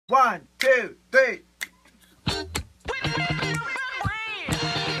1, 2, 3.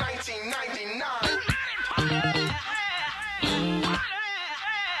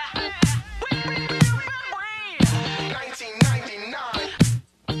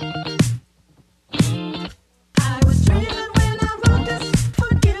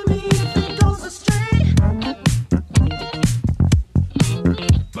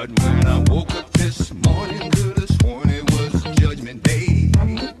 But when I woke up this morning, could have sworn it was Judgment Day.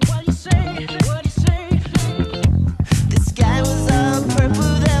 What you say? What you say? The sky was all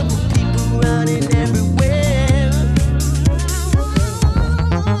purple, there were people running everywhere.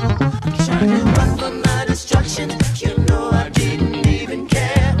 Trying to run from my destruction, you know I didn't even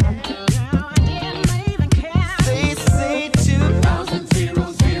care. They say 2000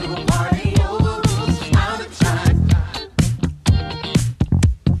 party over, rules out of time.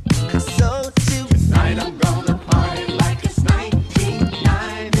 So tonight I'm gonna party like it's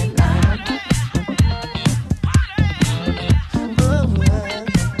 1999. Oh,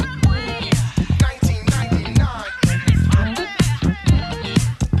 1999.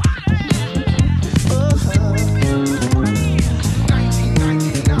 Oh,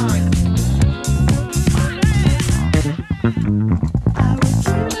 1999. I was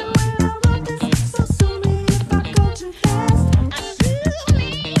dreaming when I wrote this, so sue me if I go too fast. Sue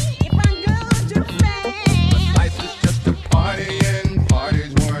me if I go too fast. Life is just a party and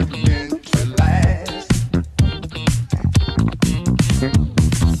parties weren't meant to last.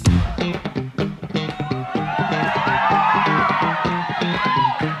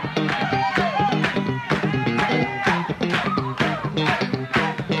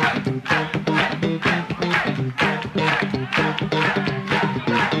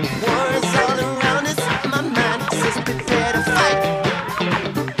 War is all around us, my mind says prepare to fight.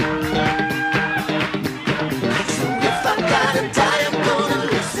 So if I gotta die, I'm gonna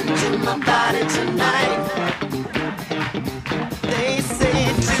listen to my body tonight. They say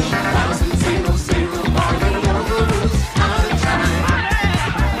 2000 party over, rules out of time.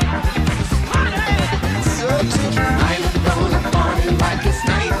 So tonight I'm gonna party like it's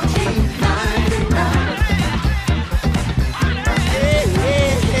 1999. Yeah,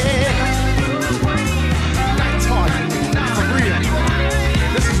 yeah, yeah. Party. For real.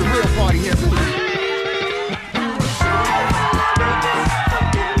 This is a real party here.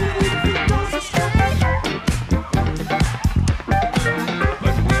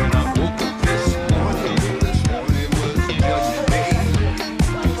 But when I woke up this morning, could have sworn it was Judgment Day.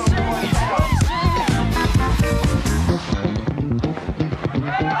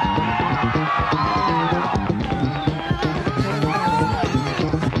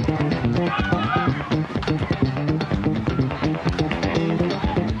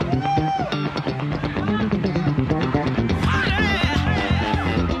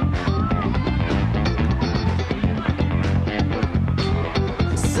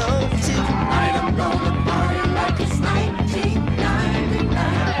 So tonight I'm gonna party like it's 1999.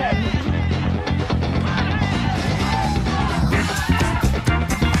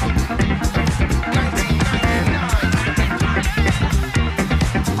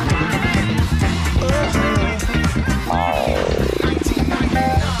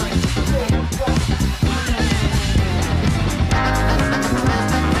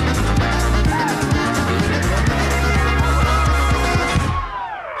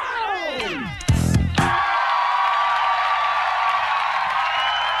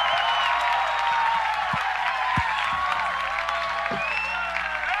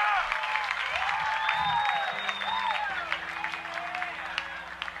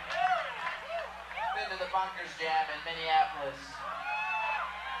 Been to the Bunkers Jam in Minneapolis.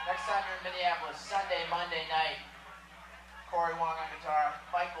 Next time you're in Minneapolis, Sunday, Monday night. Cory I'm on guitar,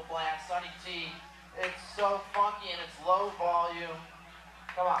 Michael Bland, Sonny T. It's so funky and it's low volume.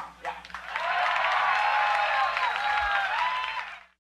 Come on, yeah.